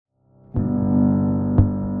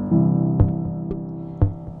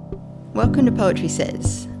Welcome to Poetry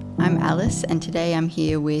Says. I'm Alice, and today I'm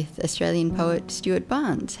here with Australian poet Stuart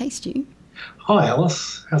Barnes. Hey, Stu. Hi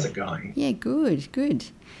Alice, how's it going? Yeah, good.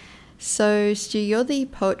 So, Stu, you're the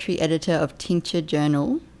poetry editor of Tincture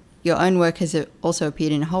Journal. Your own work has also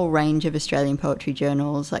appeared in a whole range of Australian poetry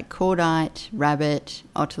journals like Cordite, Rabbit,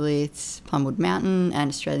 Otoliths, Plumwood Mountain, and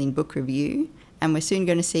Australian Book Review. And we're soon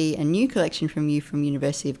going to see a new collection from you from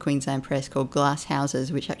University of Queensland Press called Glass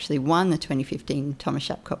Houses, which actually won the 2015 Thomas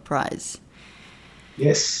Shapcott Prize.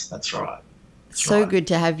 Yes, that's right. So good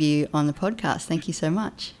to have you on the podcast. Thank you so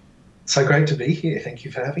much. So great to be here. Thank you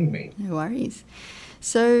for having me. No worries.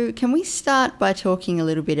 So can we start by talking a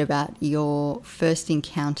little bit about your first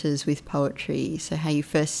encounters with poetry? So how you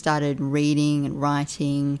first started reading and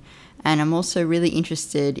writing. And I'm also really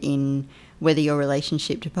interested in whether your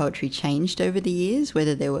relationship to poetry changed over the years,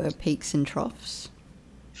 whether there were peaks and troughs.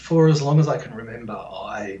 For as long as I can remember,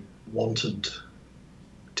 I wanted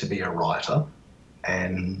to be a writer,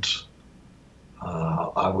 and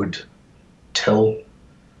I would tell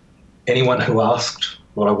anyone who asked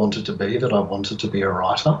what I wanted to be that I wanted to be a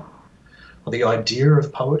writer. Well, the idea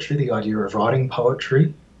of poetry, the idea of writing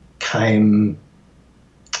poetry came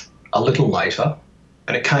a little later,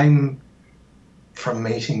 and it came from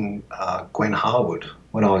meeting Gwen Harwood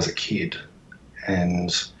when I was a kid.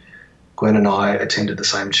 And Gwen and I attended the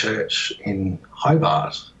same church in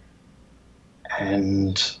Hobart,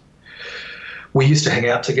 and we used to hang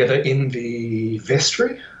out together in the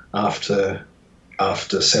vestry after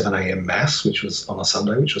 7 a.m. Mass, which was on a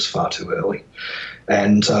Sunday, which was far too early.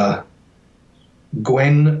 And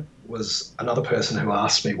Gwen was another person who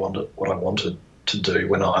asked me what I wanted to do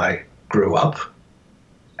when I grew up.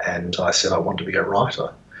 And I said I want to be a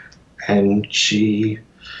writer. And she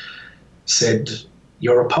said,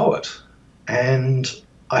 "You're a poet." And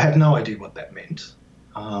I had no idea what that meant.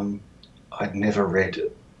 I'd never read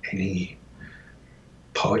any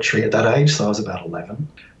poetry at that age, so I was about 11.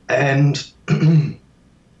 And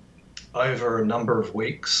over a number of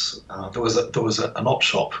weeks, there was an op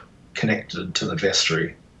shop connected to the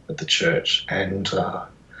vestry at the church, and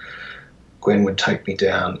Gwen would take me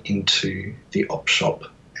down into the op shop,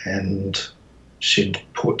 and she'd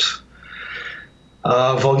put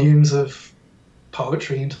volumes of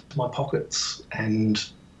poetry into my pockets and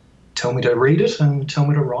tell me to read it and tell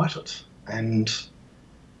me to write it, and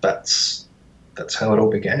that's how it all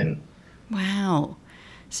began. Wow.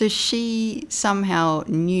 So she somehow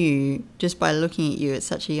knew just by looking at you at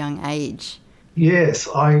such a young age. Yes,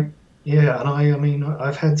 I mean,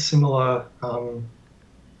 I've had similar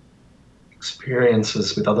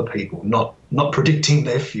experiences with other people, not predicting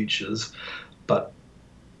their futures, but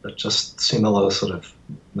just similar sort of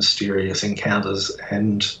mysterious encounters.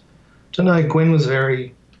 And I don't know, Gwen was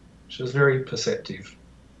very perceptive,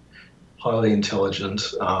 highly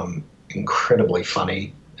intelligent, incredibly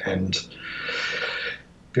funny, and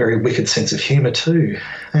very wicked sense of humour too.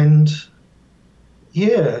 And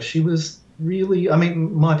yeah, she was really, I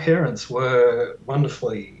mean, my parents were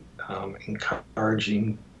wonderfully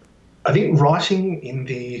encouraging. I think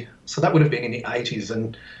writing so that would have been in the 80s,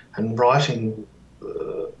 and writing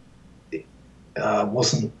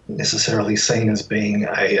wasn't necessarily seen as being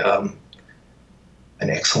an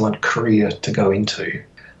excellent career to go into.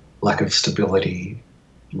 Lack of stability,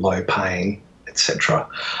 low paying, etc.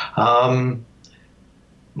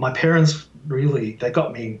 My parents they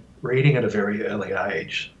got me reading at a very early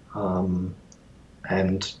age, and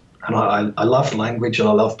I loved language, and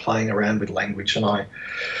I loved playing around with language. And I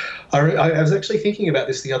was actually thinking about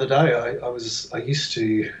this the other day. I used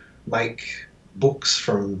to make books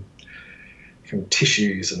from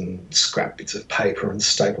tissues and scrap bits of paper and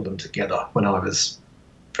staple them together when I was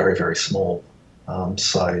very, very small.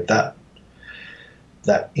 So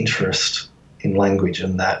that interest in language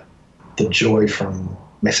and the joy from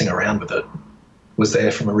messing around with it was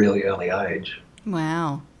there from a really early age.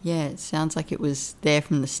 Wow. Yeah, it sounds like it was there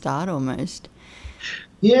from the start almost.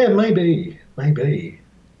 Yeah, maybe.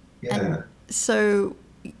 Yeah. And so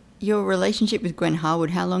your relationship with Gwen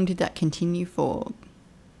Harwood, how long did that continue for?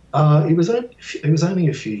 It was only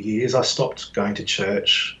a few years. I stopped going to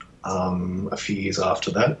church a few years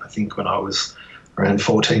after that, I think when I was around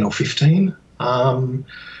 14 or 15.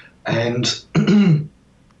 And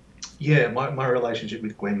yeah, my relationship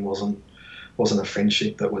with Gwen wasn't a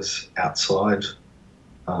friendship that was outside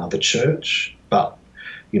the church, but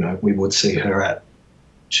we would see her at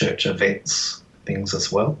church events, things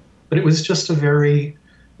as well. But it was just a very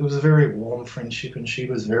warm friendship, and she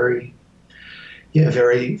was very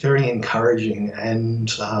encouraging,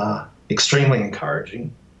 and extremely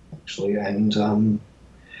encouraging actually. And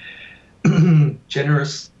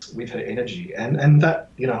generous with her energy, and that,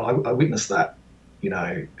 you know, I witnessed that, you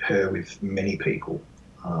know, her with many people.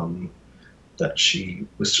 That she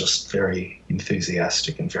was just very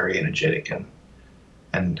enthusiastic and very energetic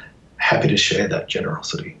and happy to share that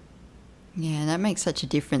generosity. Yeah, that makes such a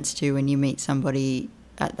difference too when you meet somebody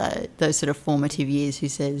at those sort of formative years who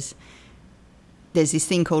says, there's this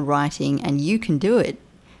thing called writing and you can do it.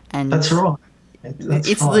 And That's right. That's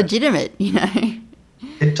it's right. legitimate, you know.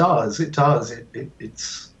 It does. It does.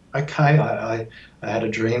 It's okay. I had a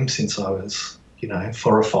dream since I was, you know,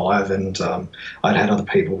 4 or 5, and I'd had other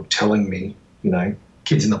people telling me, you know,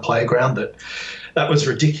 kids in the playground, that that was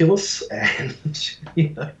ridiculous, and you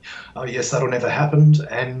know, oh yes, that'll never happen,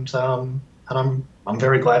 and I'm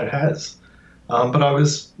very glad it has. But I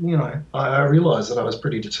was, you know, I realised that I was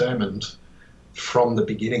pretty determined from the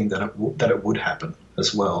beginning that it would happen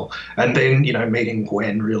as well. And then, you know, meeting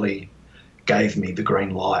Gwen really gave me the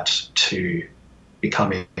green light to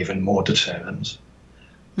become even more determined.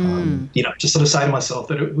 You know, to sort of say to myself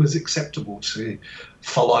that it was acceptable to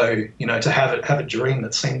follow, you know, to have a dream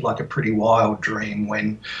that seemed like a pretty wild dream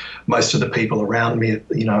when most of the people around me,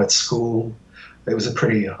 you know, at school, I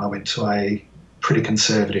went to a pretty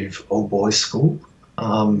conservative all boys school.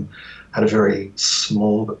 Had a very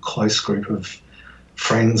small but close group of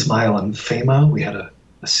friends, male and female. We had a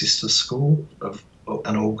sister school of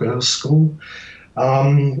an all girls school,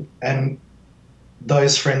 and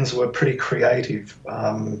those friends were pretty creative.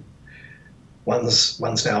 One's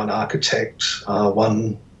now an architect.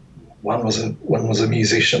 One was a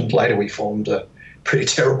musician. Later, we formed a pretty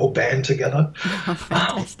terrible band together. Oh,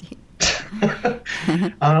 fantastic.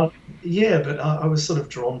 Yeah, but I was sort of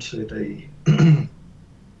drawn to the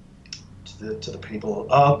to the people.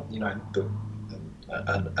 You know,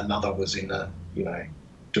 another was in you know,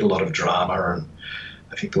 did a lot of drama, and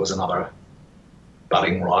I think there was another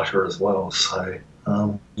budding writer as well. So.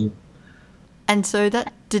 And so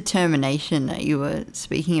that determination that you were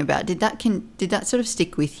speaking about, did that sort of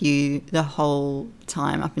stick with you the whole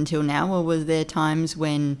time up until now, or was there times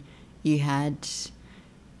when you had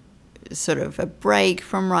sort of a break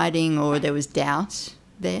from writing, or there was doubt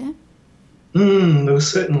there? There was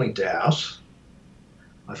certainly doubt.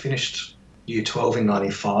 I finished Year 12 in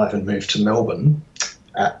 95 and moved to Melbourne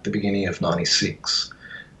at the beginning of 96,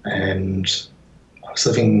 and I was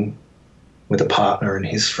living with a partner and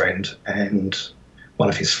his friend and one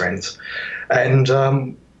of his friends.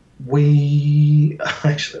 And we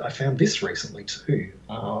actually, I found this recently too.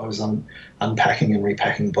 I was unpacking and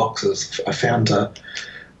repacking boxes. I found a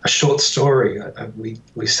short story.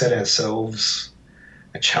 We set ourselves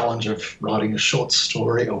a challenge of writing a short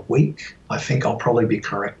story a week. I think I'll probably be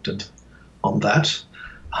corrected on that.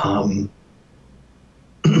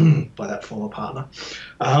 By that former partner,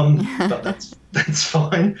 but that's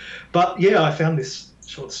fine. But yeah, I found this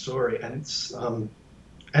short story, and it's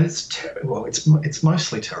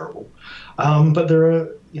mostly terrible. But there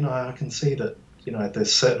are, you know, I can see that, you know,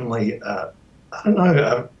 there's certainly I don't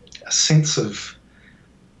know, a sense of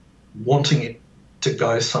wanting it to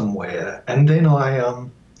go somewhere. And then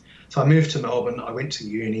so I moved to Melbourne. I went to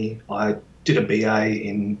uni. I did a BA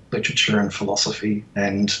in literature and philosophy,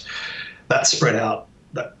 and that spread out.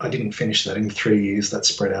 That I didn't finish that in 3 years. That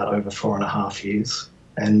spread out over 4.5 years.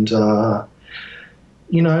 And,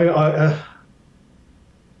 you know,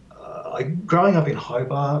 growing up in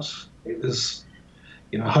Hobart, it was,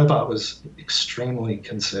 you know, Hobart was extremely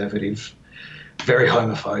conservative, very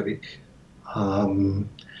homophobic. And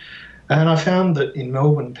I found that in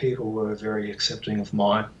Melbourne, people were very accepting of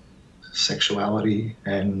my sexuality,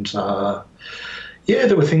 and yeah,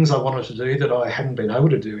 there were things I wanted to do that I hadn't been able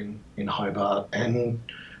to do in Hobart. And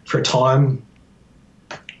for a time,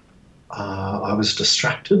 I was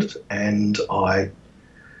distracted and I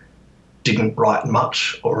didn't write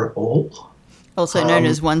much or at all. Also known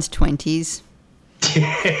as one's 20s.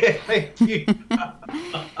 Yeah, thank you.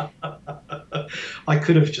 I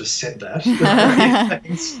could have just said that.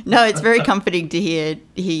 No, it's very comforting to hear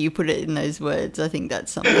you put it in those words. I think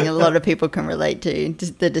that's something a lot of people can relate to,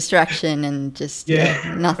 just the distraction and just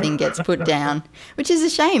nothing gets put down, which is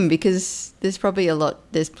a shame because there's probably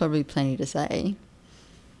plenty to say.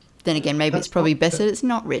 Then again, maybe it's probably better it's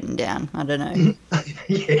not written down. I don't know.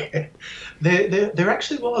 Yeah. There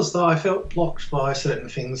actually was, though. I felt blocked by certain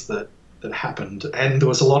things that happened, and there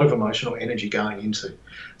was a lot of emotional energy going into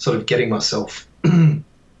sort of getting myself into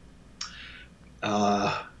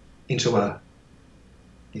a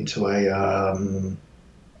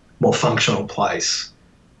more functional place,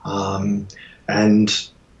 and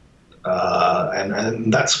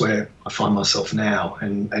that's where I find myself now,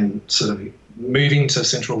 and sort of moving to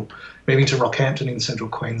Rockhampton in central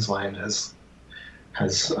Queensland has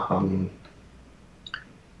has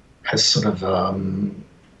sort of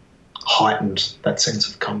heightened that sense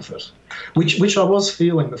of comfort, which I was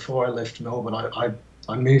feeling before I left Melbourne.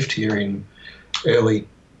 I moved here in early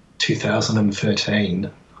 2013,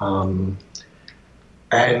 and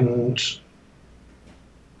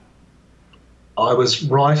I was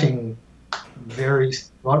writing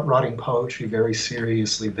poetry very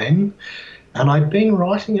seriously then, and I'd been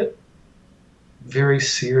writing it very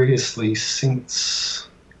seriously since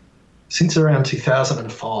around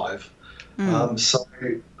 2005. I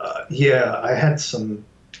had some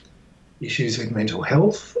issues with mental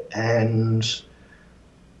health, and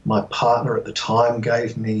my partner at the time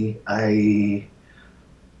gave me a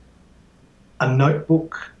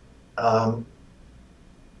notebook, a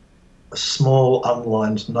small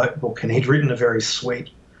unlined notebook, and he'd written a very sweet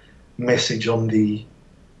message on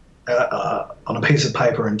a piece of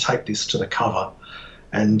paper and taped this to the cover.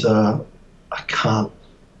 And I can't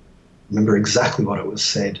remember exactly what it was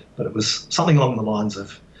said, but it was something along the lines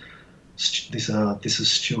of, this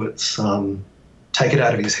is Stuart's, take it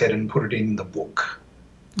out of his head and put it in the book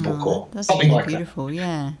or that's something really like beautiful, that.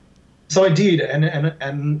 Yeah. So I did,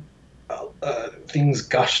 and things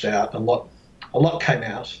gushed out. A lot came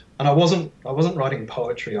out, and I wasn't writing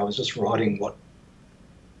poetry. I was just writing what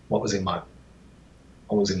was in my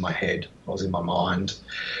head, what was in my mind,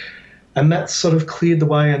 and that sort of cleared the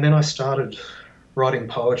way. And then I started writing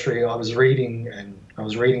poetry. I was reading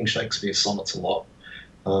Shakespeare sonnets a lot.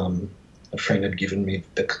 A friend had given me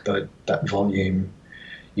that volume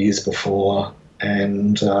years before,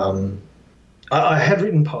 and I had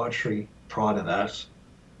written poetry prior to that,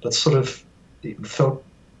 but sort of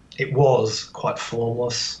it was quite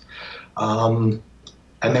formless, and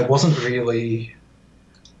there wasn't really,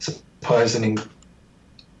 there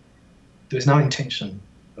was no intention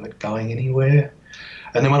of it going anywhere.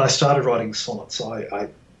 And then when I started writing sonnets,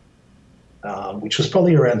 which was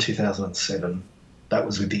probably around 2007, that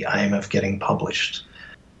was with the aim of getting published.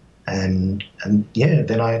 And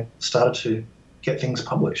then I started to get things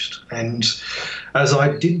published. And as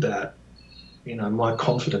I did that, my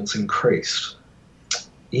confidence increased.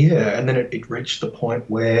 Yeah, and then it reached the point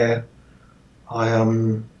where I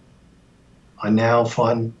now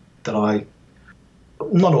find that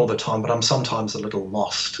not all the time, but I'm sometimes a little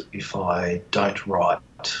lost if I don't write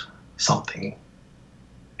something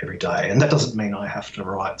every day. And that doesn't mean I have to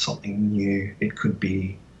write something new. It could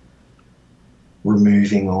be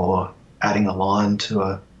removing or adding a line to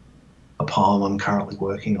a poem I'm currently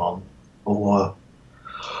working on, or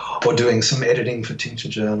doing some editing for Tincture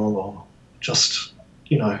Journal, or just,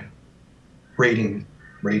 reading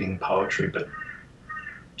poetry, but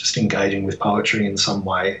just engaging with poetry in some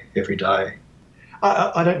way every day.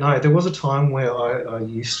 I don't know. There was a time where I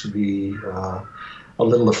used to be a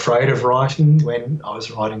little afraid of writing, when I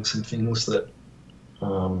was writing some things that,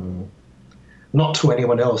 not to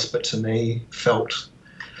anyone else, but to me, felt,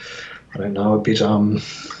 I don't know, a bit,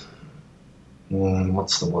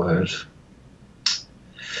 what's the word?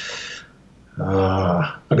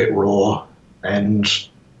 A bit raw. And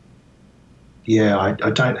yeah,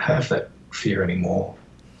 I don't have that fear anymore.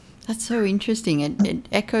 That's so interesting. It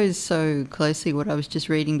echoes so closely what I was just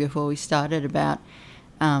reading before we started about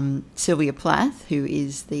Sylvia Plath, who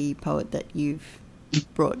is the poet that you've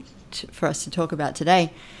brought for us to talk about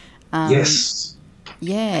today. Yes.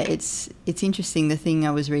 Yeah, it's interesting. The thing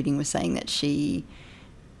I was reading was saying that she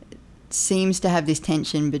seems to have this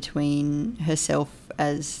tension between herself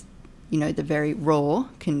as, the very raw,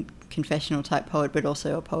 confessional type poet, but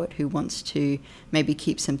also a poet who wants to maybe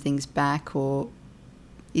keep some things back or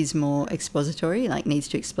is more expository, like needs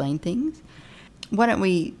to explain things. Why don't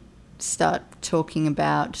we start talking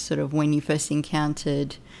about sort of when you first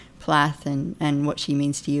encountered Plath and what she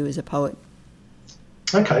means to you as a poet?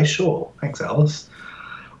 Okay, sure. Thanks, Alice.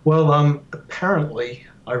 Well, apparently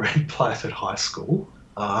I read Plath at high school.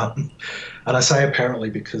 And I say apparently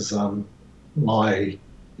because one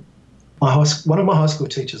of my high school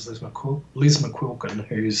teachers, Liz McQuilkin,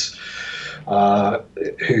 who's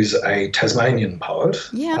a Tasmanian poet.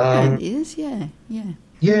 Yeah, I know it is. Yeah.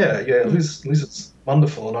 Liz is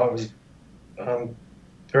wonderful, and I was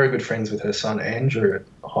very good friends with her son Andrew at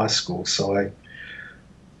high school. So I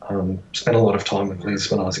spent a lot of time with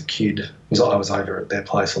Liz when I was a kid. I was over at their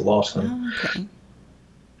place a lot, and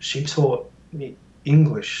she taught me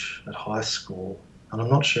English at high school. And I'm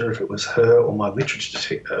not sure if it was her or my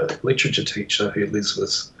literature teacher, who Liz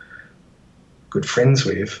was good friends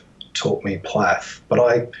with, taught me Plath. But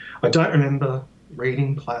I don't remember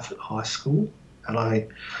reading Plath at high school, and I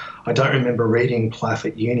don't remember reading Plath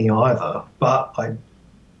at uni either. But I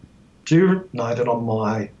do know that on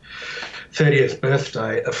my 30th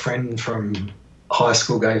birthday, a friend from high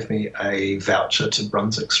school gave me a voucher to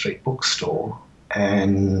Brunswick Street Bookstore,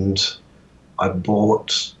 and I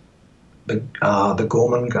bought the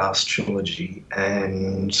Gormenghast trilogy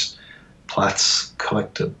and Plath's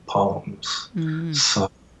collected poems. So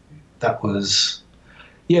that was,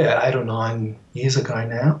 8 or 9 years ago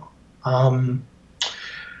now.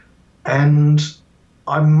 And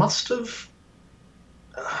I must have,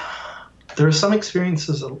 there are some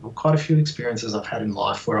experiences, quite a few experiences I've had in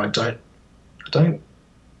life where I don't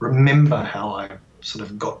remember how I sort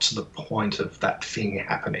of got to the point of that thing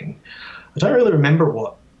happening. I don't really remember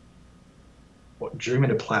what drew me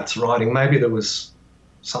to Plath's writing. Maybe there was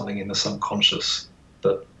something in the subconscious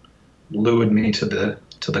that lured me to the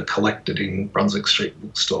collected in Brunswick Street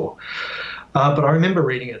Bookstore. But I remember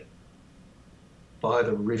reading it by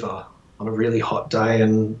the river on a really hot day,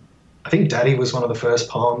 and I think Daddy was one of the first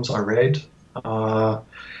poems I read, and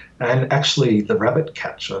actually The Rabbit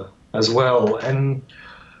Catcher as well. And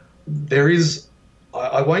there is,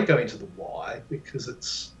 I won't go into the why because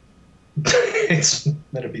it's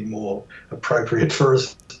meant to be more appropriate for a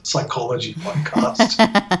psychology podcast.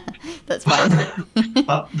 That's fine.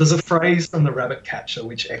 But there's a phrase from The Rabbit Catcher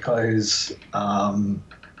which echoes part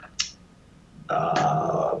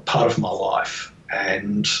of my life.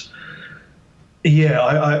 And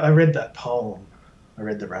I read that poem. I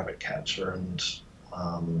read The Rabbit Catcher, and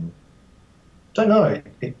don't know.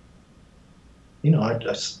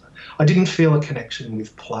 I didn't feel a connection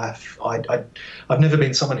with Plath. I've never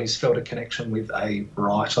been someone who's felt a connection with a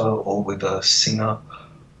writer or with a singer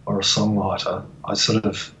or a songwriter. I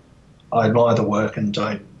admire the work and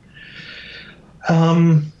don't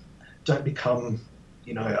become,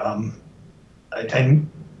 and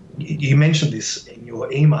you mentioned this in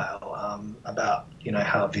your email about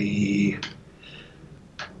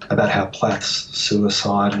how Plath's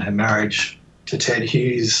suicide and her marriage to Ted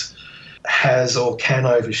Hughes has or can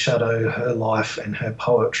overshadow her life and her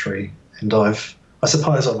poetry. And I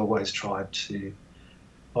suppose I've always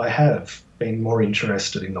I have been more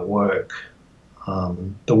interested in the work.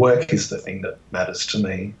 The work is the thing that matters to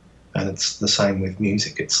me, and it's the same with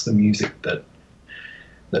music. It's the music that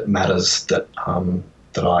matters, that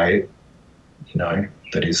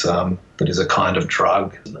is a kind of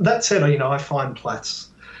drug. That said, I find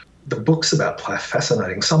the books about Plath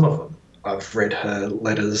fascinating. Some of them. I've read her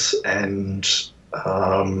letters and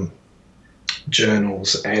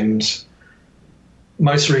journals, and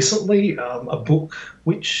most recently a book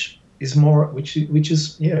which is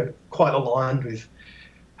quite aligned with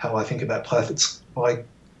how I think about Plath. It's by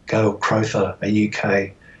Gail Crowther, a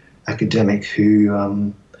UK academic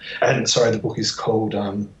who, the book is called.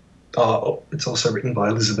 It's also written by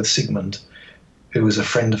Elizabeth Sigmund, who was a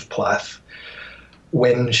friend of Plath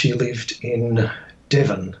when she lived in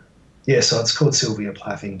Devon. Yeah, so it's called Sylvia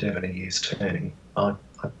Plath in Devon, A Year's Turning. I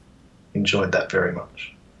enjoyed that very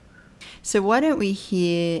much. So why don't we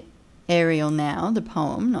hear Ariel now, the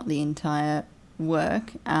poem, not the entire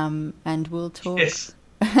work, and we'll talk. Yes.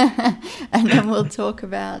 And then we'll talk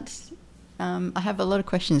about. I have a lot of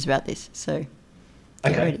questions about this, so.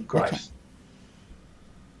 Get Okay, ready. great. Okay.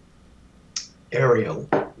 Ariel.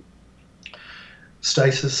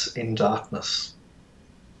 Stasis in darkness.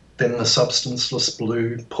 Then the substanceless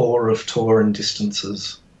blue pour of torn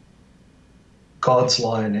distances. God's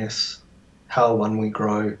lioness, how one we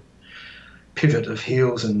grow, pivot of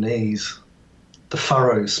heels and knees. The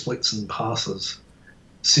furrow splits and passes,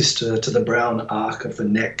 sister to the brown arc of the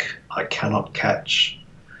neck I cannot catch.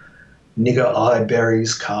 Nigger eye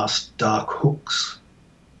berries cast dark hooks,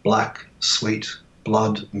 black, sweet,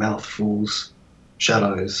 blood mouthfuls,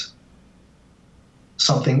 shadows.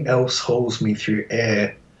 Something else hauls me through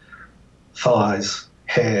air, thighs,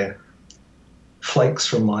 hair, flakes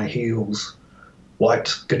from my heels,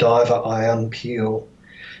 white Godiva I unpeel,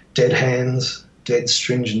 dead hands, dead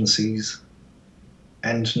stringencies,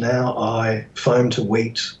 and now I foam to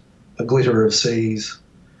wheat, a glitter of seas.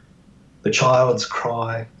 The child's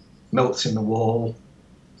cry melts in the wall,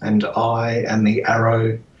 and I am the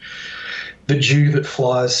arrow, the dew that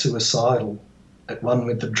flies suicidal, at one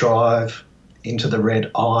with the drive into the red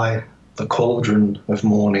eye, the cauldron of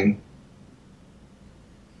morning.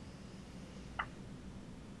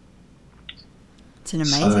 It's an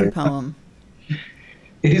amazing poem.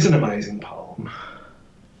 It is an amazing poem.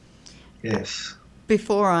 Yes.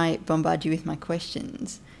 Before I bombard you with my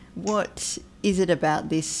questions, what is it about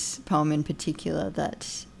this poem in particular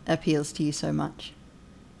that appeals to you so much?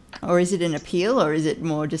 Or is it an appeal, or is it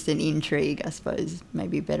more just an intrigue, I suppose,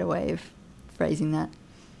 maybe a better way of phrasing that?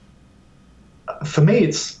 For me,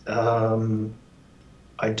 it's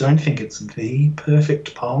I don't think it's the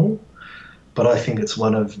perfect poem. but I think it's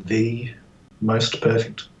one of the most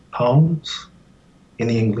perfect poems in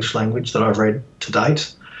the English language that I've read to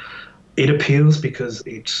date. It appeals because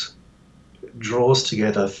it draws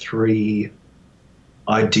together three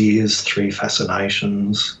ideas, three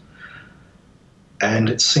fascinations, and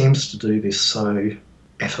it seems to do this so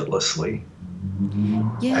effortlessly.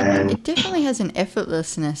 Yeah, And it definitely has an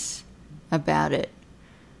effortlessness about it,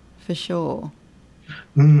 for sure.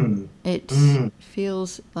 mm, It mm,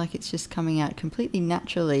 feels like it's just coming out completely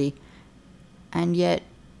naturally, and yet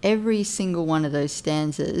every single one of those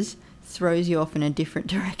stanzas throws you off in a different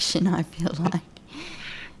direction, I feel like.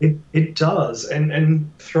 it does,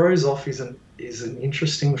 and throws off is an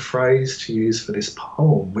interesting phrase to use for this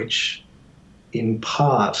poem, which in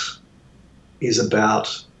part is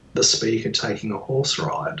about the speaker taking a horse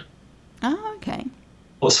ride. Oh, okay.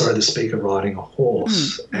 Or sorry, the speaker riding a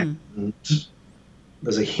horse. And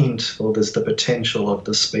there's a hint, or there's the potential of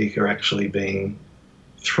the speaker actually being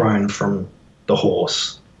thrown from the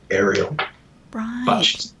horse, Ariel. But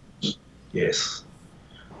Right. yes.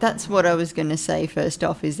 That's what I was going to say first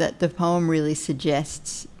off, is that the poem really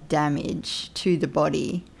suggests damage to the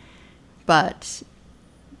body, but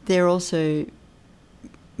there also,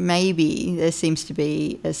 maybe there seems to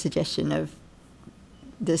be a suggestion of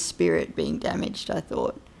the spirit being damaged, I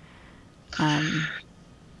thought.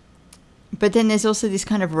 But then there's also this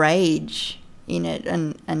kind of rage in it,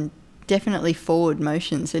 and definitely forward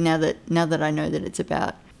motion. So now that I know that it's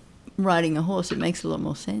about riding a horse, it makes a lot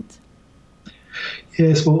more sense.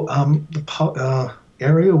 Yes, well,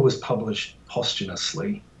 Ariel was published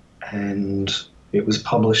posthumously, and it was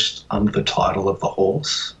published under the title of The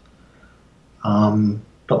Horse.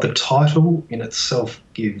 But the title in itself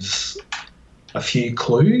gives a few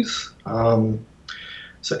clues.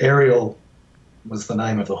 So Ariel was the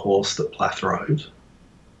name of the horse that Plath rode,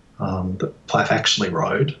 that Plath actually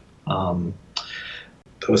rode. There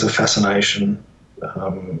was a fascination.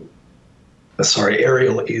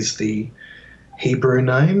 Ariel is the Hebrew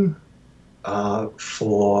name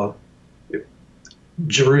for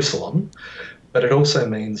Jerusalem, but it also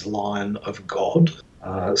means Lion of God.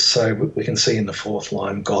 So we can see in the fourth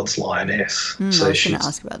line, God's lioness. I So was going to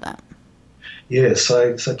ask about that. yeah.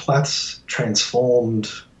 So Plath's transformed.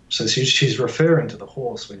 So she's referring to the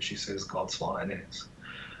horse when she says God's lioness,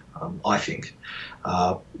 I think,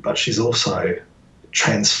 but she's also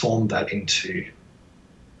transformed that into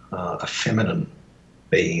a feminine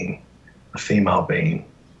being, a female being,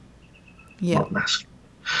 not masculine.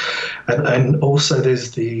 And also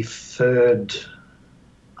there's the third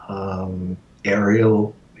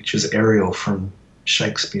Ariel, which is Ariel from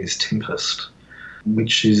Shakespeare's Tempest,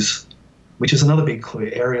 which is another big clue.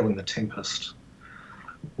 Ariel in the Tempest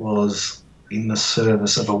was in the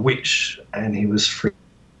service of a witch, and he was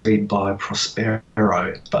freed by Prospero,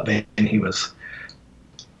 but then he was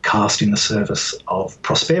cast in the service of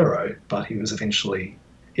Prospero, but he eventually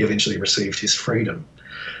received his freedom.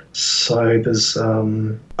 So there's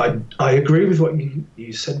I agree with what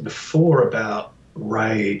you said before about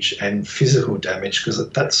rage and physical damage, because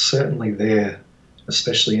that's certainly there,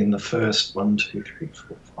 especially in the first 1, 2, 3,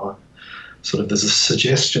 4, 5. Sort of there's a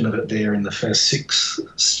suggestion of it there in the first 6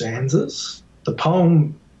 stanzas. The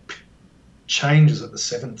poem changes at the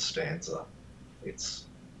 7th stanza. It's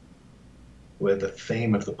where the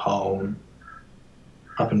theme of the poem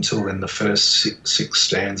up until then the first six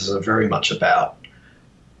stanzas are very much about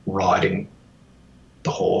riding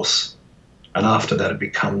the horse, and after that it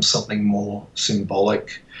becomes something more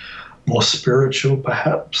symbolic, more spiritual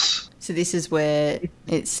perhaps. So this is where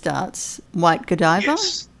it starts. White Godiva?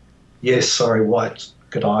 Yes, White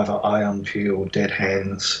Godiva, eye unpeeled, dead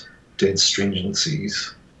hands, dead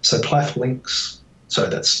stringencies. So Plath links, so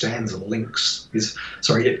that stanza links,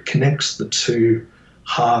 it connects the two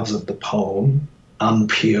halves of the poem,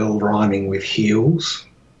 unpeeled rhyming with heels,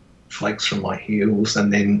 flakes from my heels,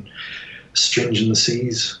 and then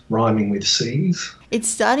stringencies rhyming with seas. It's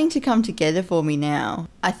starting to come together for me now.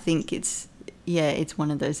 I think it's one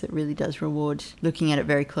of those that really does reward looking at it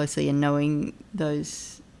very closely and knowing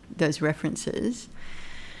those references.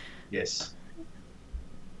 Yes.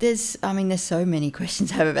 There's so many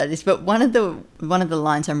questions I have about this, but one of the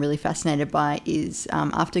lines I'm really fascinated by is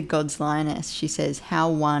after God's lioness, she says, "How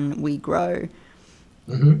one we grow,"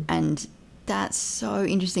 and that's so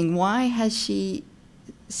interesting. Why has she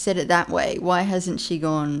said it that way? Why hasn't she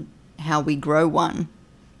gone, "How we grow one"?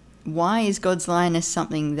 Why is God's lioness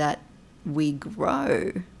something that we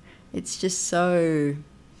grow? It's just so,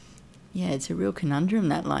 it's a real conundrum,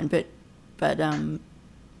 that line, but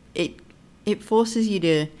it forces you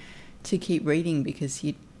to keep reading, because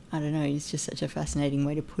I don't know, it's just such a fascinating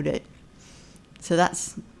way to put it. So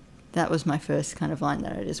that's That was my first kind of line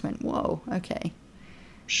that I just went, whoa, okay.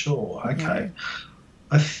 Sure. Okay. Yeah.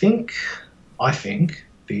 I think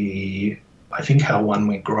How One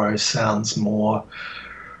We Grow sounds more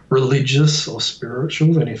religious or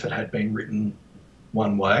spiritual than if it had been written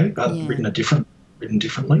one way, but Yeah. written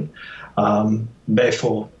differently.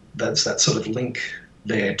 Therefore, that's that sort of link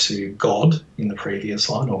there to God in the previous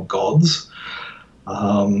line, or gods.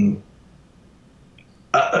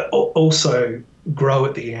 Also, grow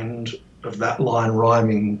at the end of that line,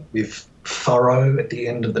 rhyming with furrow at the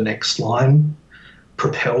end of the next line,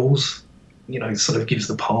 propels, sort of gives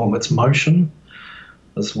the poem its motion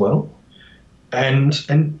as well.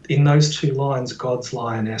 And in those two lines, God's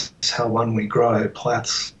lioness, how one we grow,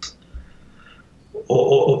 Plath's,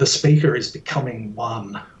 or the speaker is becoming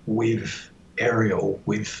one with Ariel,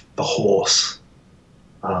 with the horse,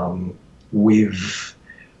 with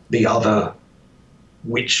the other,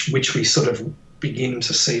 which we sort of begin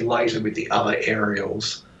to see later with the other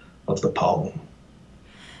Ariels of the poem.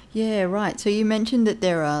 Yeah, right. So you mentioned that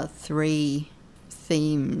there are 3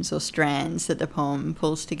 themes or strands that the poem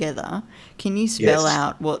pulls together. Can you spell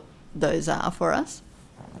out what those are for us?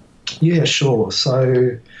 Yeah, sure.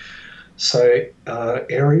 So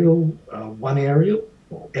Ariel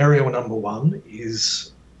number 1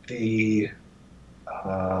 is the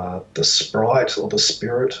sprite or the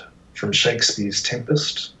spirit from Shakespeare's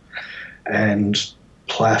Tempest, and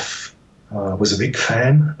Plath was a big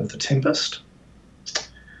fan of the Tempest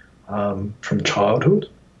from childhood.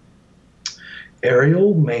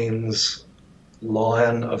 Ariel means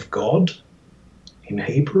lion of God in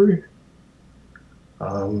Hebrew.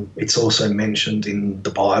 It's also mentioned in the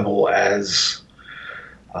Bible as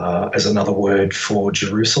another word for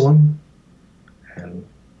Jerusalem, and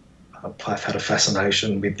Plath had a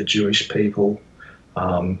fascination with the Jewish people.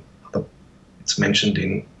 It's mentioned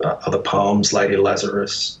in other poems, Lady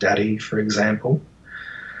Lazarus, Daddy, for example.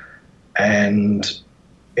 And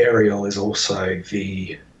Ariel is also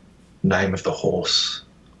the name of the horse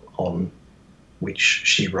on which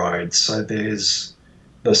she rode. So there's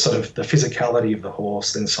the sort of the physicality of the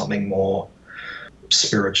horse, then something more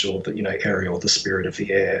spiritual, that, Ariel, the spirit of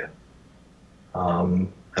the air,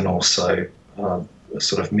 and also a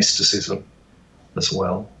sort of mysticism as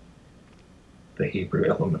well, the Hebrew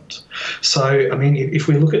element. So, I mean, if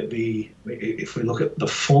we look at the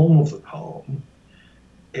form of the poem,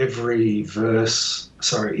 every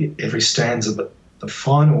stanza, but the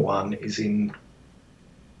final one is in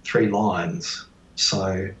 3 lines.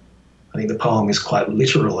 So I think the poem is quite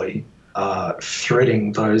literally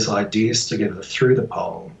threading those ideas together through the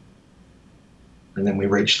poem. And then we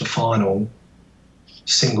reach the final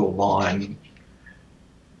single line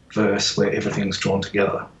verse where everything's drawn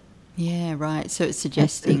together. Yeah, right. So it's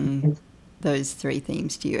suggesting those 3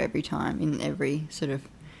 themes to you every time, in every sort of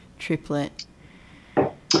triplet.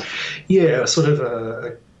 Yeah, sort of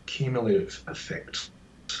a cumulative effect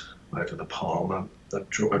over the poem, a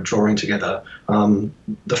drawing together.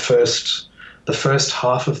 The first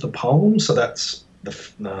half of the poem, so that's the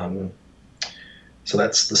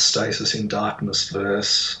stasis in darkness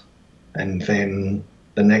verse, and then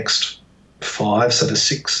the next 5, so the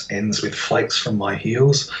 6 ends with flakes from my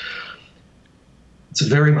heels. It's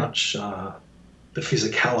very much the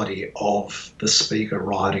physicality of the speaker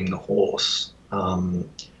riding the horse.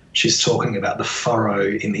 She's talking about the furrow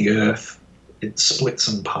in the earth. It splits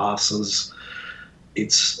and passes.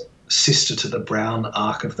 It's sister to the brown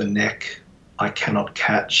arc of the neck I cannot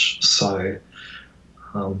catch. So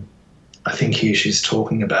I think here she's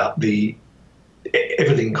talking about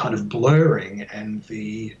everything kind of blurring, and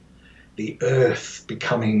the earth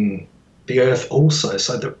becoming the earth also.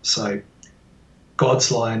 So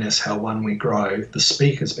God's lioness, how one we grow, the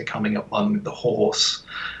speaker's becoming at one with the horse,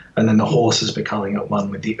 and then the horse is becoming at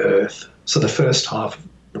one with the earth. So the first half of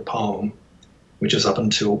the poem, which is up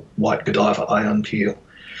until White Godiva, I unpeel,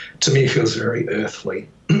 to me feels very earthly,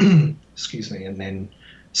 excuse me, and then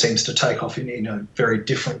seems to take off in a very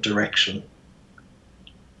different direction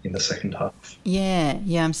in the second half. Yeah,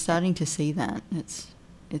 I'm starting to see that.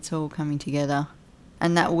 It's all coming together.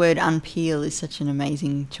 And that word unpeel is such an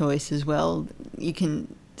amazing choice as well. You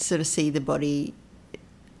can sort of see the body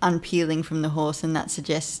unpeeling from the horse, and that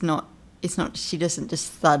suggests she doesn't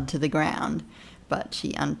just thud to the ground, but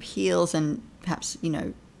she unpeels and perhaps,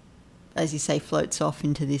 as you say, floats off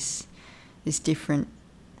into this different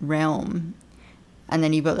realm. And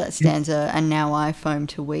then you've got that stanza, and now I foam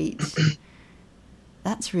to wheat.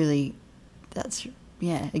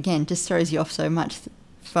 Again, just throws you off so much.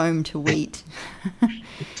 Foam to wheat. It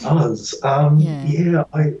does. I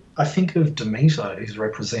think of Demeter, who's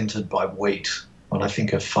represented by wheat, when I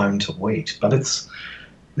think of foam to wheat. But it's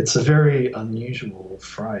It's a very unusual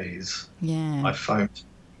phrase. Yeah. I foamed.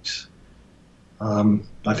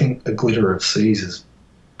 I think A Glitter of Seas is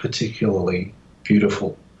particularly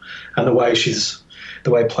beautiful, and the way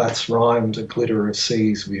Plath's rhymed A Glitter of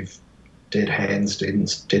Seas with dead hands,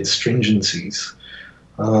 dead stringencies.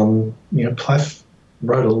 Plath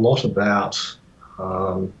wrote a lot about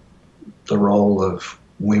um, the role of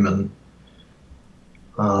women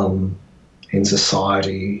in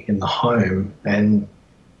society, in the home, and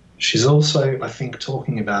she's also, I think,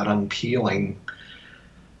 talking about unpeeling,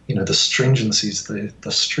 the stringencies,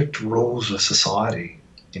 the strict rules of society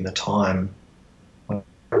in the time when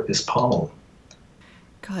I wrote this poem.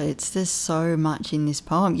 God, there's so much in this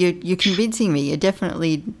poem. You're convincing me. You're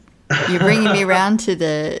bringing me around to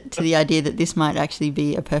the idea that this might actually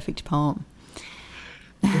be a perfect poem.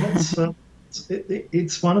 That's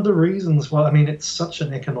it's one of the reasons why. I mean, it's such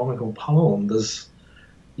an economical poem. There's,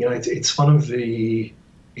 it's one of the,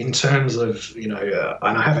 in terms of, and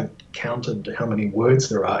I haven't counted how many words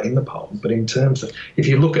there are in the poem, but in terms of, if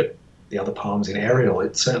you look at the other poems in Ariel,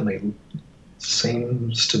 it certainly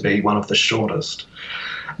seems to be one of the shortest,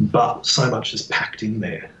 but so much is packed in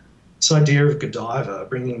there. This idea of Godiva,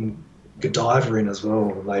 bringing Godiva in as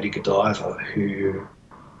well, Lady Godiva, who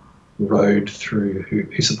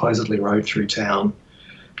supposedly rode through town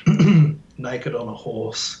naked on a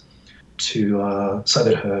horse to so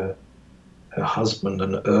that her husband,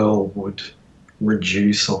 an earl, would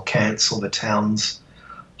reduce or cancel the town's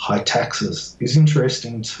high taxes, is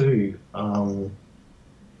interesting too.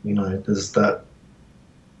 There's that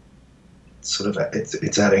sort of,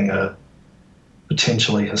 it's adding a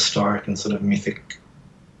potentially historic and sort of mythic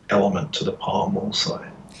element to the poem also.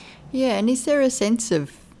 Yeah, and is there a sense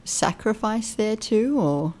of sacrifice there too,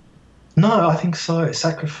 or? No, I think so.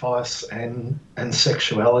 Sacrifice and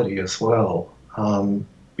sexuality as well,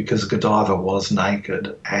 because Godiva was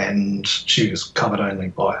naked and she was covered only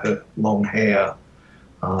by her long hair.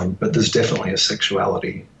 But there's definitely a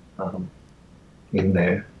sexuality in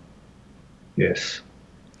there. Yes.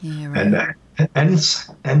 Yeah, right. And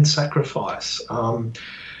sacrifice. I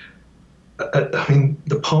mean,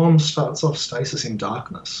 the poem starts off stasis in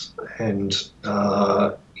darkness, and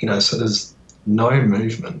so there's no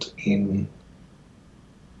movement in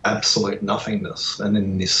absolute nothingness, and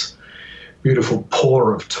then this beautiful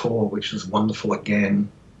pour of Tor, which is wonderful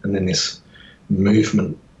again, and then this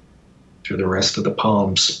movement through the rest of the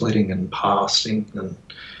poem, splitting and passing, and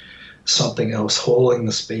something else hauling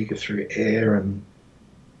the speaker through air, and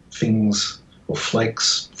things or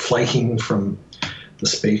flakes flaking from the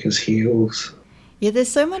speaker's heels. Yeah, there's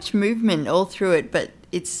so much movement all through it, but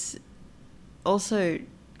it's also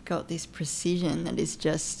got this precision that is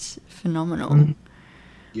just phenomenal.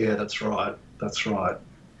 Yeah, that's right. That's right.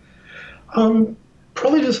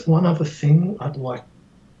 Probably just one other thing I'd like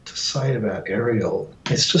to say about Ariel.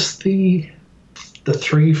 It's just the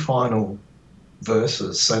three final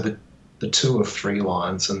verses. So the two of three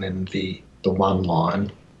lines and then the one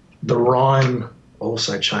line. The rhyme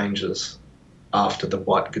also changes after the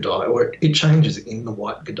White Godiva, or it changes in the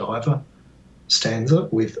White Godiva stanza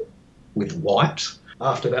with white.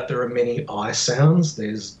 After that, there are many I sounds.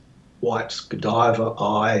 There's White Godiva,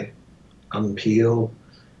 I, unpeel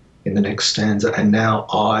in the next stanza, and now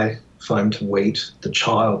I, foam to wheat, the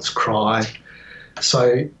child's cry.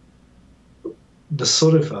 So the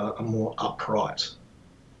sort of a more upright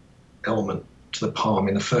element to the poem.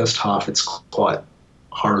 In the first half, it's quite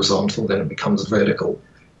horizontal, then it becomes vertical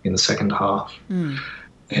in the second half.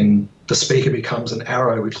 And the speaker becomes an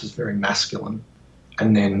arrow, which is very masculine,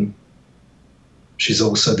 and then she's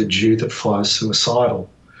also the dew that flies suicidal.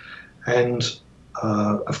 And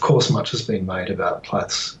of course, much has been made about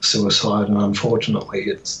Plath's suicide, and unfortunately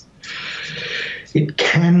it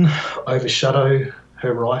can overshadow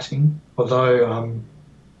her writing, although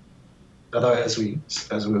as we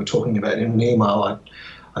were talking about in an email,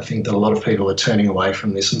 I think that a lot of people are turning away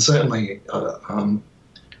from this, and certainly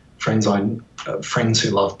friends who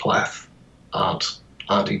love Plath aren't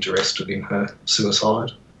interested in her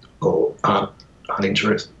suicide, or aren't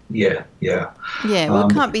interested. Yeah. Yeah, well,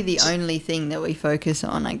 it can't be the only thing that we focus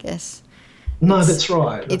on, I guess. No, that's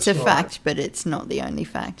right. It's a fact, but it's not the only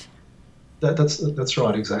fact. That's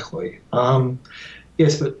right, exactly.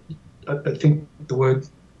 Yes, but I think the word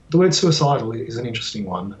suicidal is an interesting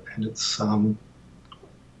one, and it's I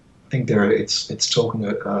think it's talking.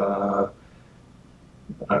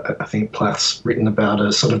 I think Plath's written about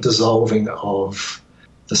a sort of dissolving of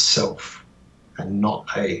the self, and not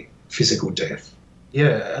a physical death.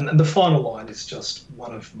 Yeah, and the final line is just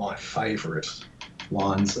one of my favourite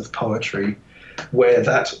lines of poetry, where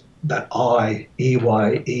that I,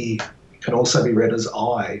 E-Y-E, can also be read as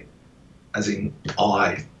I, as in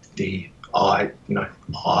I, the I,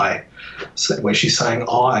 I, so where she's saying,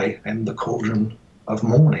 I am the cauldron of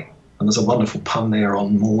mourning. And there's a wonderful pun there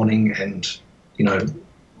on mourning and,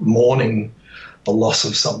 mourning the loss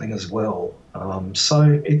of something as well.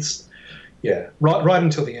 So it's, right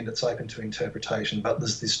until the end, it's open to interpretation, but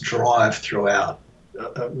there's this drive throughout.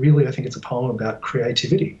 Really, I think it's a poem about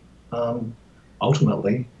creativity,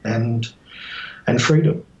 ultimately, and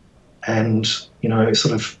freedom, and,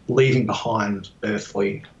 sort of leaving behind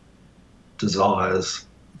earthly desires.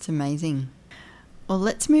 It's amazing. Well,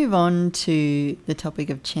 let's move on to the topic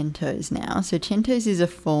of centos now. So centos is a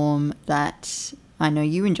form that I know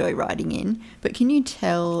you enjoy writing in, but can you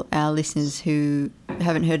tell our listeners who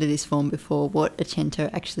haven't heard of this form before what a cento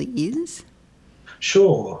actually is?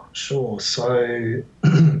 Sure. So,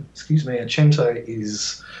 excuse me, a cento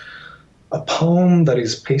is a poem that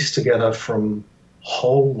is pieced together from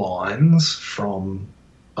whole lines from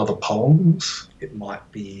other poems. It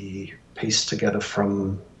might be pieced together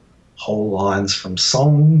from whole lines from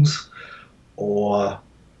songs, or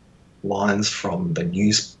lines from the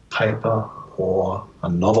newspaper or a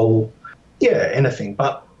novel. Yeah, anything.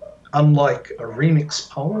 But unlike a remix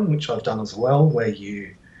poem, which I've done as well,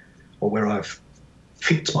 where I've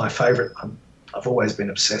picked my favourite. I've always been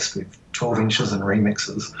obsessed with 12 inches and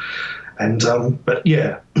remixes. And but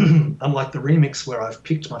yeah, unlike the remix where I've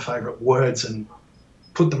picked my favourite words and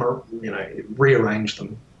put them, rearranged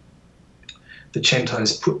them, the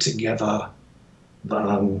centos put together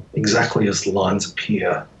exactly as the lines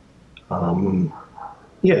appear.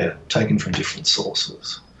 Taken from different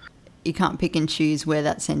sources. You can't pick and choose where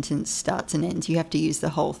that sentence starts and ends. You have to use the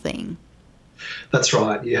whole thing. That's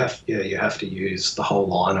right. You have to use the whole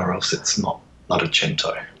line, or else it's not a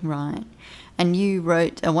cento. Right. And you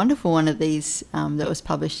wrote a wonderful one of these that was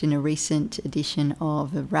published in a recent edition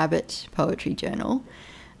of the Rabbit Poetry Journal,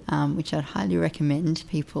 which I'd highly recommend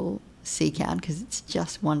people seek out because it's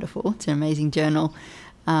just wonderful. It's an amazing journal.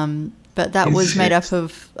 But that was made up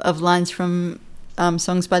of lines from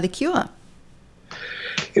songs by The Cure.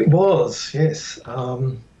 It was, yes.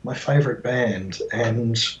 My favourite band.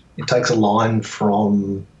 And it takes a line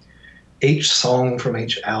from each song from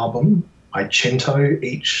each album. I cento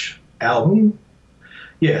each album.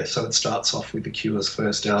 Yeah, so it starts off with The Cure's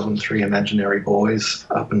first album, Three Imaginary Boys,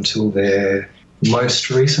 up until their most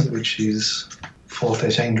recent, which is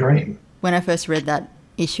 413 Dream. When I first read that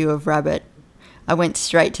issue of Rabbit, I went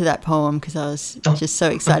straight to that poem because I was just so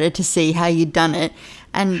excited to see how you'd done it.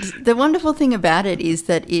 And the wonderful thing about it is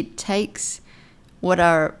that it takes what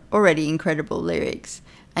are already incredible lyrics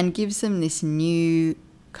and gives them this new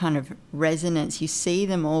kind of resonance. You see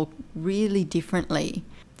them all really differently.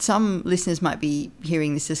 Some listeners might be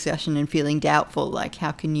hearing this discussion and feeling doubtful, like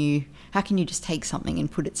how can you just take something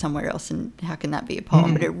and put it somewhere else, and how can that be a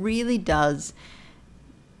poem? But it really does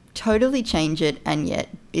totally change it, and yet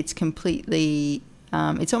it's completely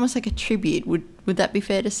it's almost like a tribute. Would that be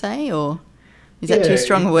fair to say, or is that too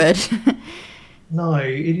strong a word? No,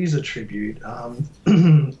 it is a tribute,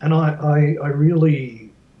 and I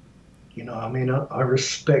really, I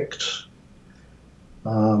respect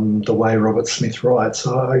the way Robert Smith writes.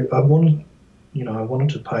 So I wanted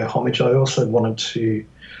to pay homage. I also wanted to,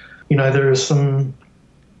 there's some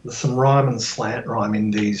rhyme and slant rhyme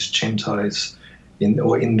in these centos,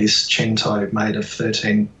 in this cento made of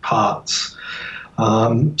 13 parts.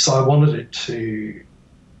 So I wanted it to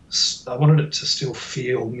still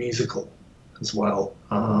feel musical as well.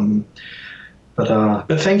 But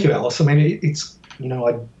thank you, Alice. I mean, it's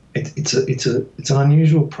an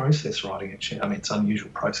unusual process writing it's an unusual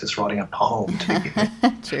process writing a poem. To begin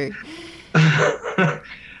with. True.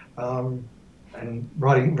 And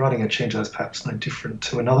writing a cento is perhaps no different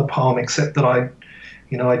to another poem, except that I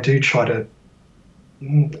do try to.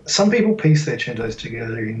 Some people piece their centos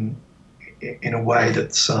together in a way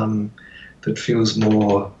that's that feels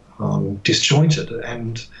more disjointed,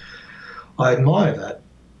 and I admire that.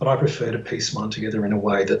 But I prefer to piece mine together in a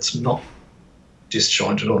way that's not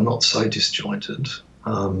disjointed or not so disjointed,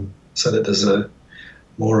 so that there's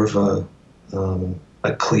more of a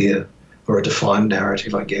clear or a defined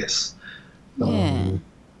narrative, I guess. Yeah.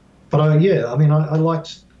 But I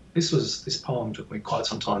liked this poem. Took me quite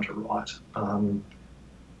some time to write.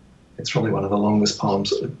 It's probably one of the longest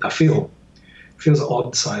poems. It feels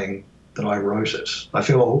odd saying that I wrote it. I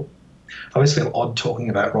always feel odd talking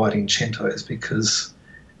about writing centos because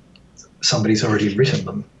somebody's already written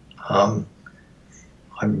them.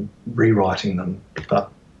 I'm rewriting them,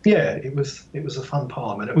 but yeah, it was a fun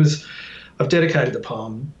poem, and I've dedicated the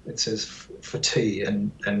poem. It says for T,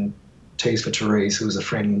 and T's for Therese, who is a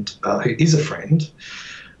friend,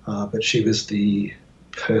 but she was the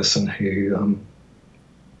person who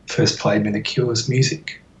first played me The Cure's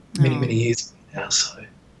music many, many years ago now. So,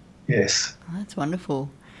 yes. Oh, that's wonderful.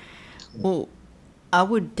 Well, I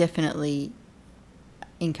would definitely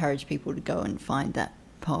encourage people to go and find that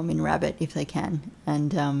poem in Rabbit if they can.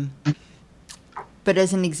 And but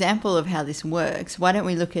as an example of how this works, why don't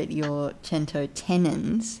we look at your Cento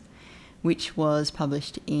Tenens, which was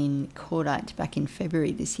published in Cordite back in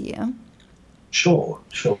February this year. Sure.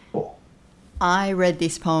 I read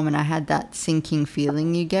this poem and I had that sinking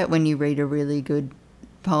feeling you get when you read a really good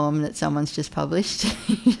poem that someone's just published.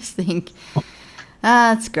 You just think,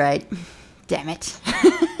 it's great. Damn it.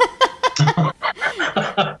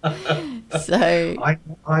 So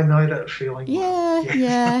I know that feeling.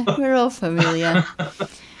 Yeah, we're all familiar.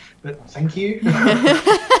 But thank you.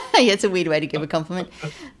 Yeah, it's a weird way to give a compliment.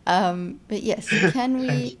 But yes, can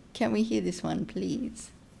we hear this one,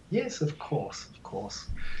 please? Yes, of course.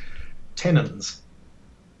 Tenens.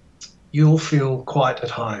 You'll feel quite at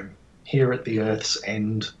home here at the earth's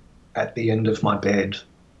end, at the end of my bed,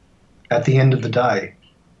 at the end of the day.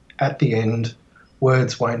 At the end,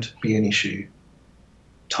 words won't be an issue.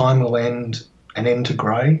 Time will end and end to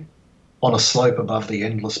grey on a slope above the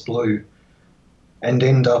endless blue and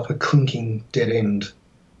end up a clinking dead end.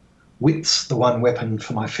 Wit's the one weapon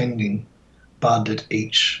for my fending, bud at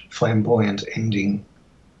each flamboyant ending.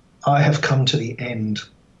 I have come to the end.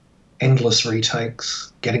 Endless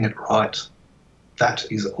retakes, getting it right. That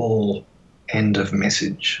is all. End of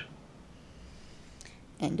message.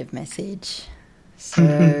 End of message.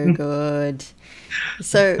 So good.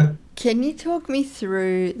 So can you talk me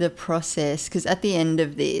through the process? Because at the end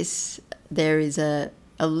of this, there is a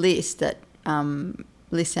list that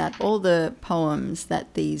lists out all the poems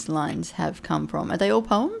that these lines have come from. Are they all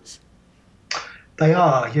poems? They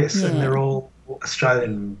are, yes, Yeah. and they're all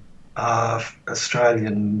Australian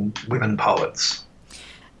women poets.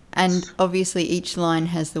 And obviously each line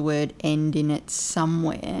has the word end in it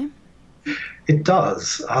somewhere. It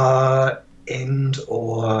does. End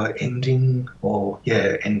or ending or,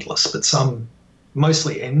 endless, but some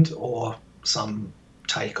mostly end or some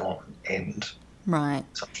take on end. Right.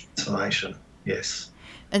 Some transformation, yes.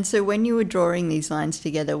 And so when you were drawing these lines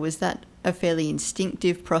together, was that a fairly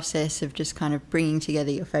instinctive process of just kind of bringing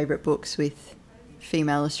together your favourite books with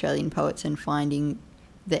female Australian poets and finding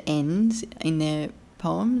the ends in their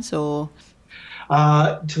poems, or?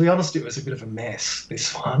 To be honest, it was a bit of a mess,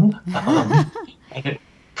 this one. And it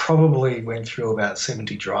probably went through about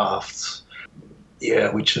 70 drafts,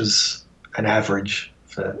 which is an average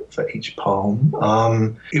for each poem.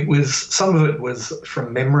 Some of it was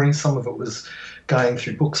from memory, some of it was going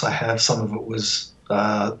through books I have, some of it was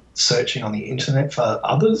searching on the internet for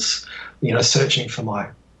others, searching for my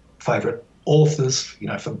favourite authors,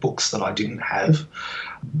 for books that I didn't have.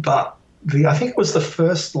 But I think it was the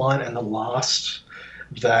first line and the last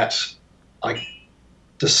that I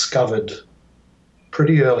discovered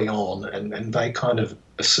pretty early on, and they kind of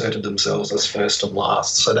asserted themselves as first and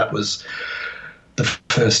last. So that was the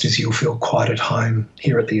first is you'll feel quite at home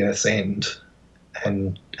here at the earth's end.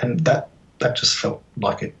 And that just felt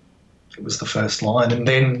like it was the first line. And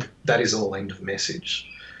then that is all end of message.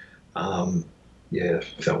 Felt...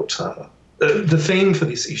 the theme for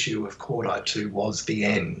this issue of Cordite 2 was The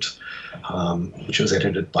End, which was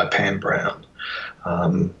edited by Pam Brown.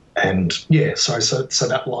 So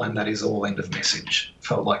that line, that is all end of message,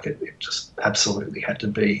 felt like it just absolutely had to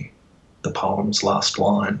be the poem's last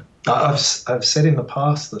line. I've said in the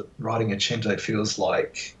past that writing a Cento feels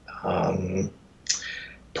like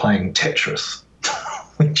playing Tetris,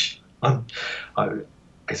 which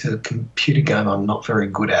it's a computer game I'm not very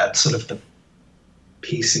good at, sort of the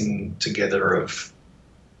piecing together of,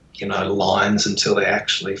 lines until they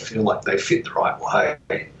actually feel like they fit the right way.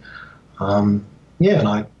 And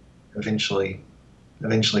I eventually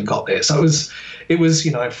got there. So it was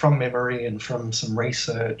from memory and from some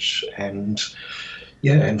research and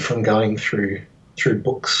from going through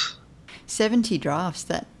books. 70 drafts,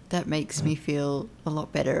 that makes me feel a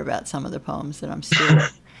lot better about some of the poems that I'm still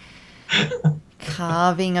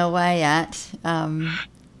carving away at.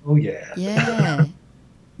 Oh yeah. Yeah.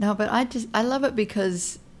 No, but I love it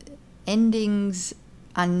because endings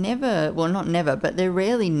are not never, but they're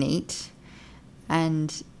rarely neat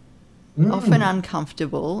and often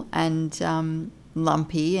uncomfortable and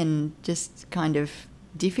lumpy and just kind of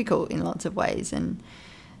difficult in lots of ways. And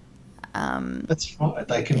that's right.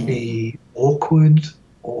 They can be awkward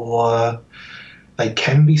or they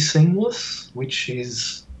can be seamless, which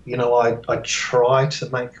is, I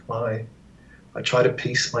try to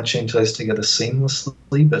piece my centos together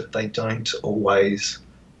seamlessly, but they don't always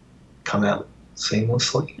come out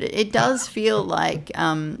seamlessly. It does feel like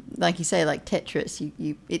you say, like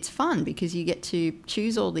Tetris. It's fun because you get to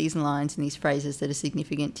choose all these lines and these phrases that are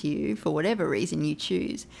significant to you for whatever reason you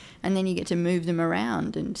choose, and then you get to move them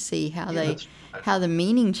around and see how how the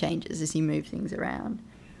meaning changes as you move things around.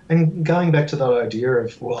 And going back to that idea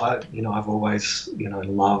of, well, I've always,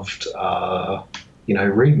 loved,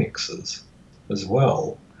 remixes as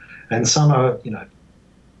well. And some are,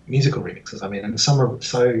 musical remixes, I mean, and some are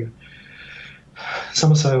so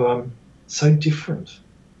so different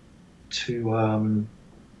to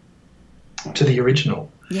the original.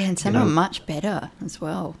 Yeah, and some are much better as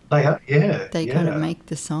well. They are, yeah. They kind of make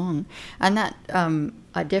the song. And that,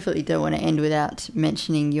 I definitely don't want to end without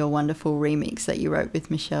mentioning your wonderful remix that you wrote with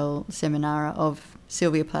Michelle Seminara of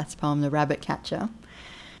Sylvia Plath's poem, The Rabbit Catcher.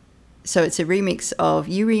 So it's a remix of,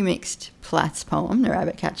 you remixed Plath's poem, The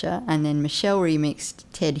Rabbit Catcher, and then Michelle remixed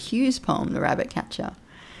Ted Hughes' poem, The Rabbit Catcher.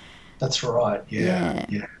 That's right, yeah.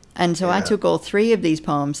 And so I took all three of these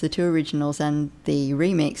poems, the two originals and the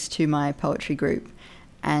remix, to my poetry group.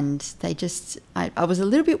 And they just, I was a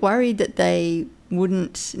little bit worried that they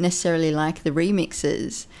wouldn't necessarily like the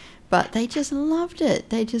remixes, but they just loved it.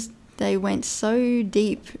 They went so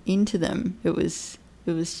deep into them. It was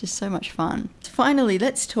just so much fun. Finally,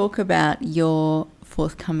 let's talk about your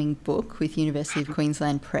forthcoming book with University of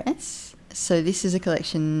Queensland Press. So this is a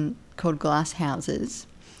collection called Glass Houses.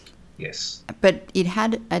 Yes. But it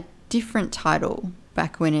had a different title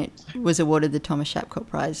back when it was awarded the Thomas Shapcott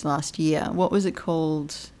Prize last year. What was it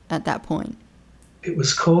called at that point? It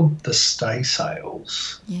was called The Stay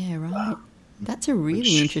Sales. Yeah, right. That's a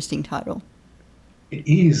really interesting title. It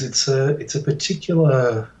is. It's a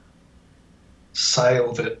particular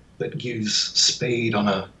sail that gives speed on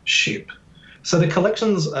a ship. So the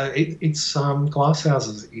collections, it's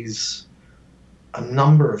Glasshouses is a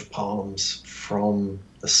number of poems from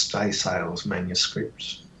the Stay Sales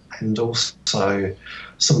manuscript, and also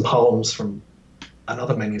some poems from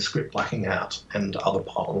another manuscript, Blacking Out, and other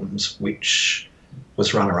poems, which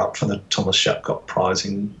was runner-up for the Thomas Shapcott Prize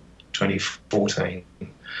in 2014,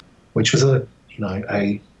 which was a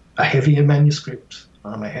heavier manuscript,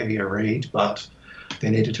 a heavier read, but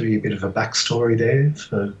there needed to be a bit of a backstory there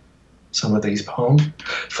for some of these poems.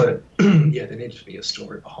 There needed to be a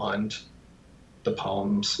story behind the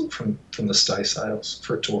poems from the Stay Sales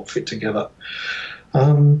for it to all fit together.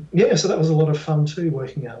 So that was a lot of fun too,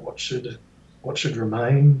 working out what should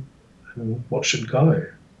remain and what should go.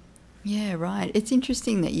 Yeah, right. It's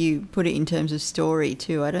interesting that you put it in terms of story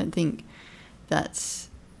too. I don't think that's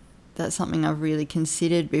something I've really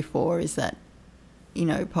considered before, is that,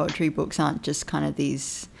 poetry books aren't just kind of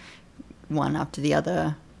these one after the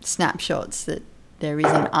other snapshots, that there is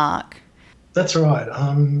an arc. That's right.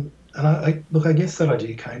 And I guess that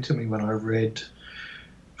idea came to me when I read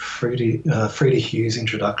Freda Hughes'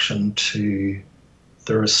 introduction to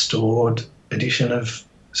the restored edition of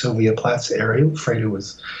Sylvia Plath's Ariel.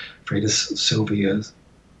 Freda's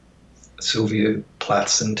Sylvia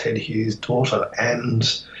Plath's and Ted Hughes' daughter,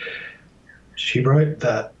 and she wrote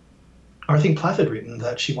that, or I think Plath had written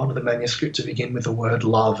that she wanted the manuscript to begin with the word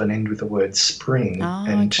love and end with the word spring,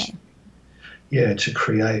 to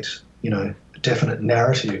create, a definite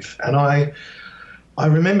narrative. And I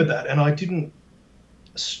remember that, and I didn't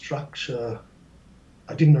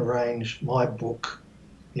arrange my book.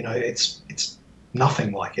 It's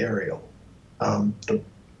nothing like Ariel, the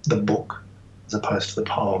book, as opposed to the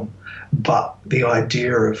poem. But the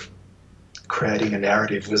idea of creating a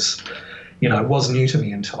narrative was new to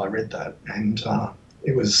me until I read that, and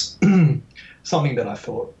it was something that I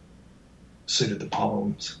thought suited the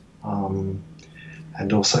poems,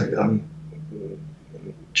 and also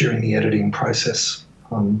during the editing process,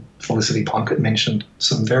 Felicity Plunkett mentioned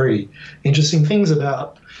some very interesting things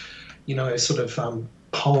about,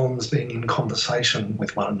 poems being in conversation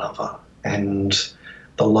with one another, and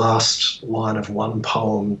the last line of one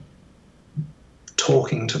poem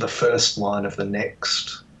talking to the first line of the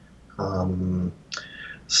next. I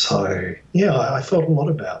thought a lot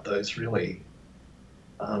about those really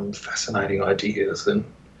fascinating ideas, so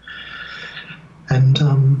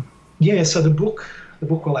the book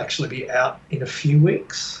will actually be out in a few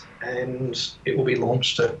weeks, and it will be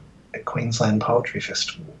launched at Queensland Poetry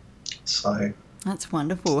Festival. So that's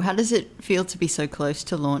wonderful. How does it feel to be so close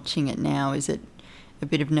to launching it now? Is it a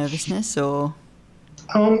bit of nervousness, or?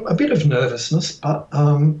 A bit of nervousness, but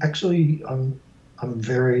actually I'm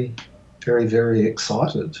very, very, very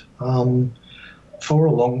excited. For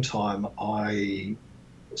a long time I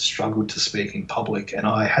struggled to speak in public, and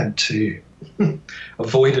I had to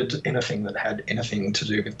avoided anything that had anything to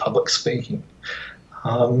do with public speaking.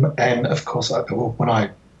 And of course, when I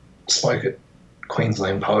spoke at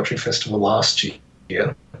Queensland Poetry Festival last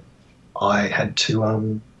year, I had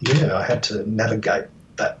to navigate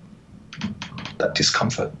that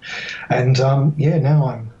discomfort, and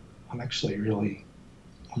now I'm actually really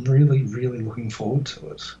looking forward to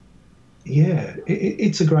it. Yeah,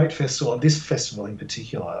 it's a great festival. This festival in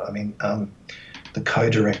particular, I mean, the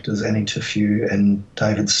co-directors Annie Tafew and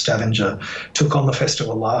David Stavanger took on the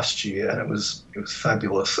festival last year, and it was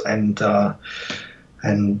fabulous.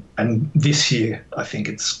 And this year, I think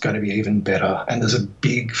it's going to be even better. And there's a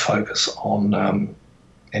big focus on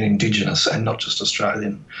an Indigenous and not just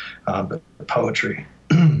Australian, but poetry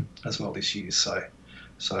as well this year. So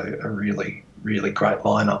a really great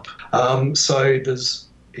lineup.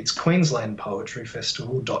 It's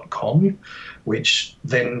queenslandpoetryfestival.com, which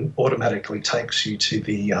then automatically takes you to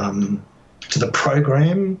the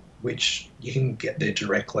program, which you can get there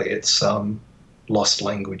directly. It's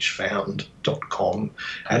lostlanguagefound.com,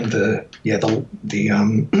 and the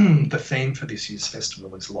theme for this year's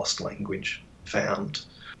festival is Lost Language Found.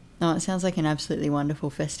 Oh, it sounds like an absolutely wonderful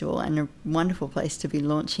festival and a wonderful place to be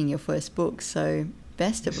launching your first book. So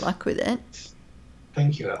best of luck with it.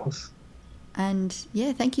 Thank you, Alice. And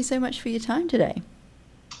yeah, thank you so much for your time today.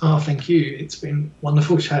 Oh, thank you. It's been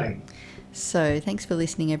wonderful chatting. So thanks for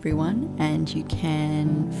listening, everyone. And you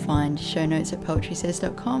can find show notes at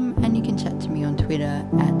poetrysays.com, and you can chat to me on Twitter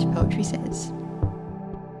at poetrysays.